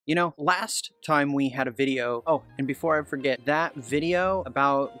You know, last time we had a video, oh, and before I forget, that video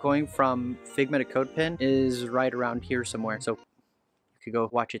about going from Figma to Codepen is right around here somewhere, so you could go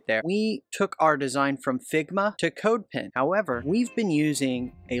watch it there. We took our design from Figma to Codepen. However, we've been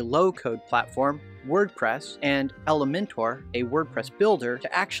using a low-code platform, Wordpress, and Elementor, a WordPress builder,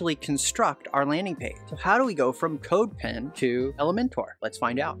 to actually construct our landing page. So how do we go from Codepen to Elementor? Let's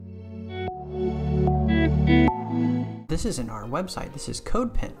find out. This isn't our website, this is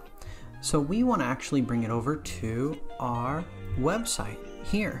Codepen. So we want to actually bring it over to our website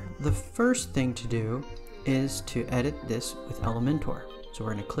here. The first thing to do is to edit this with Elementor. So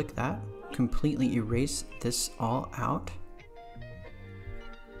we're going to click that, completely erase this all out.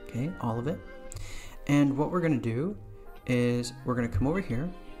 Okay, all of it. And what we're going to do is we're going to come over here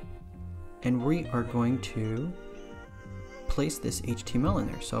and we are going to place this HTML in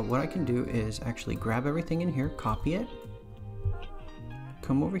there. So what I can do is actually grab everything in here, copy it,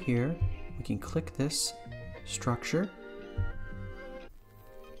 come over here, we can click this structure.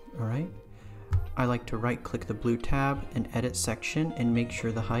 All right. I like to right click the blue tab and edit section and make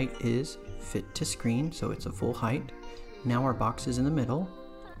sure the height is fit to screen, so it's a full height. Now our box is in the middle,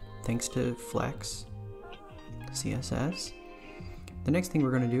 thanks to Flex CSS. The next thing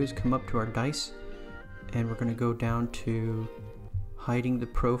we're going to do is come up to our dice and we're going to go down to hiding the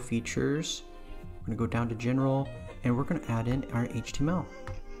pro features. We're going to go down to general and we're going to add in our HTML.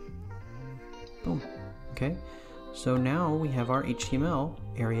 Boom. Okay, so now we have our HTML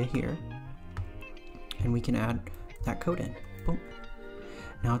area here and we can add that code in. Boom.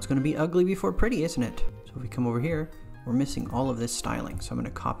 Now it's going to be ugly before pretty, isn't it? So if we come over here, we're missing all of this styling. So I'm going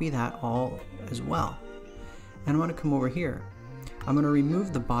to copy that all as well. And I'm going to come over here. I'm going to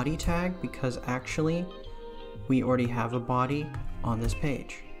remove the body tag because actually we already have a body on this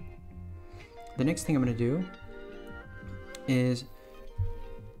page. The next thing I'm going to do is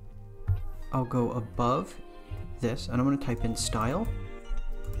I'll go above this and I'm going to type in style.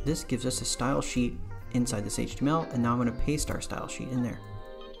 This gives us a style sheet inside this HTML, and now I'm going to paste our style sheet in there.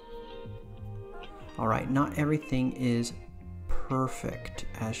 Alright, not everything is perfect,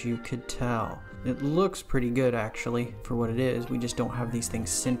 as you could tell. It looks pretty good actually for what it is. We just don't have these things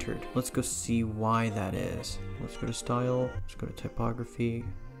centered. Let's go see why that is. Let's go to style, let's go to typography.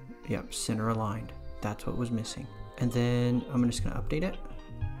 Yep, center aligned. That's what was missing. And then I'm just going to update it.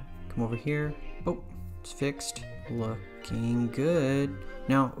 Come over here. Oh, it's fixed. Looking good.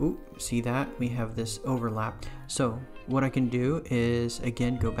 Now, ooh, see that? We have this overlap. So what I can do is,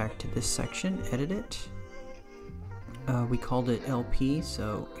 again, go back to this section, edit it. We called it LP,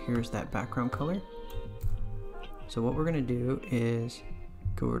 so here's that background color. So what we're going to do is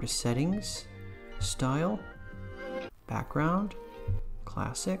go over to settings, style, background,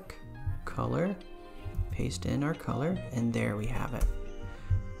 classic, color, paste in our color, and there we have it.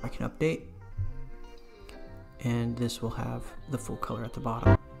 I can update, and this will have the full color at the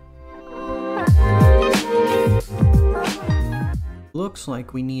bottom. Looks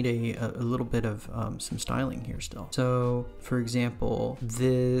like we need a little bit of some styling here still. So for example,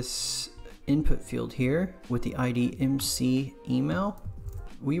 this input field here with the ID MC email,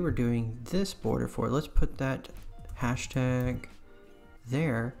 we were doing this border for it. Let's put that hashtag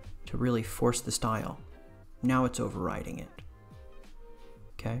there to really force the style. Now it's overriding it.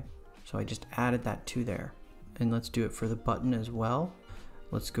 Okay, so I just added that to there. And let's do it for the button as well.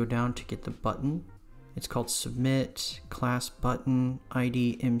 Let's go down to get the button. It's called submit class button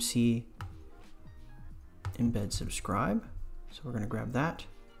ID MC embed subscribe. So we're going to grab that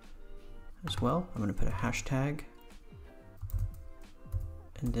as well. I'm going to put a hashtag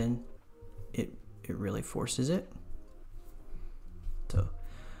and then it really forces it. So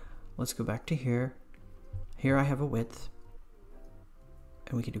let's go back to here. Here I have a width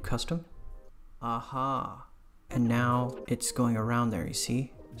and we can do custom. Aha. And now it's going around there, you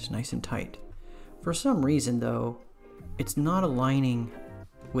see? It's nice and tight. For some reason though, it's not aligning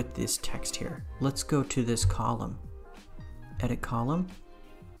with this text here. Let's go to this column. Edit column.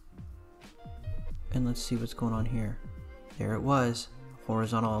 And let's see what's going on here. There it was.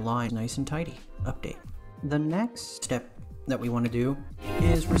 Horizontal align, nice and tidy. Update. The next step that we want to do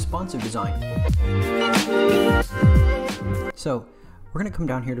is responsive design. So we're going to come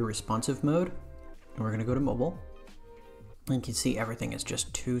down here to responsive mode and we're going to go to mobile. And you can see everything is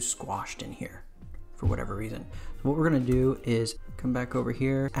just too squashed in here for whatever reason. So what we're going to do is come back over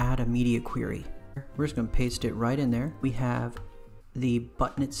here, add a media query. We're just going to paste it right in there. We have the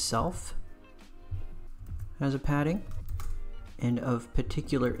button itself as a padding, And of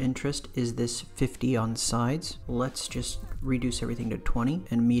particular interest is this 50 on sides. Let's just reduce everything to 20,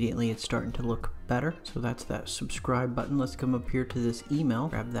 and immediately it's starting to look better. So that's that subscribe button. Let's come up here to this email,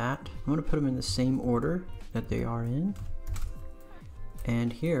 grab that. I'm gonna put them in the same order that they are in.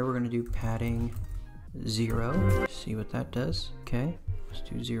 And here we're gonna do padding 0. See what that does. Okay, let's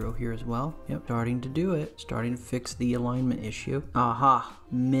do 0 here as well. Yep, starting to do it. Starting to fix the alignment issue. Aha,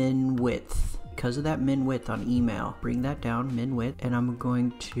 min width. Because of that min width on email, bring that down, min width, and I'm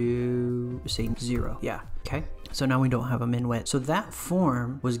going to say 0. Yeah, okay. So now we don't have a min width. So that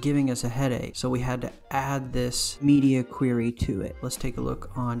form was giving us a headache. So we had to add this media query to it. Let's take a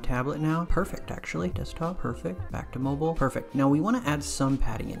look on tablet now. Perfect, actually. Desktop, perfect. Back to mobile, perfect. Now we want to add some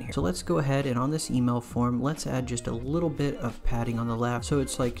padding in here. So let's go ahead and on this email form, let's add just a little bit of padding on the left. So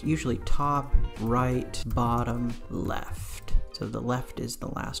it's like usually top, right, bottom, left. So the left is the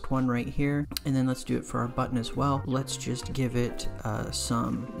last one right here. And then let's do it for our button as well. Let's just give it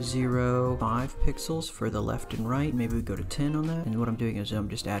some 0.5 pixels for the left and right. Maybe we go to 10 on that. And what I'm doing is I'm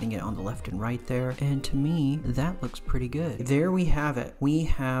just adding it on the left and right there. And to me, that looks pretty good. There we have it. We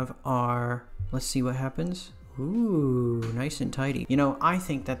have our, let's see what happens. Ooh, nice and tidy. You know, I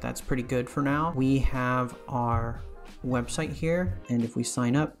think that that's pretty good for now. We have our website here. And if we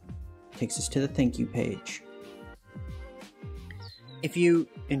sign up, it takes us to the thank you page. If you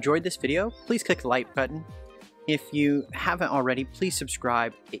enjoyed this video, please click the like button. If you haven't already, please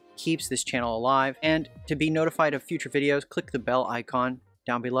subscribe. It keeps this channel alive. And to be notified of future videos, click the bell icon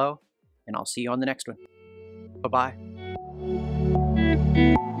down below, and I'll see you on the next one. Bye-bye.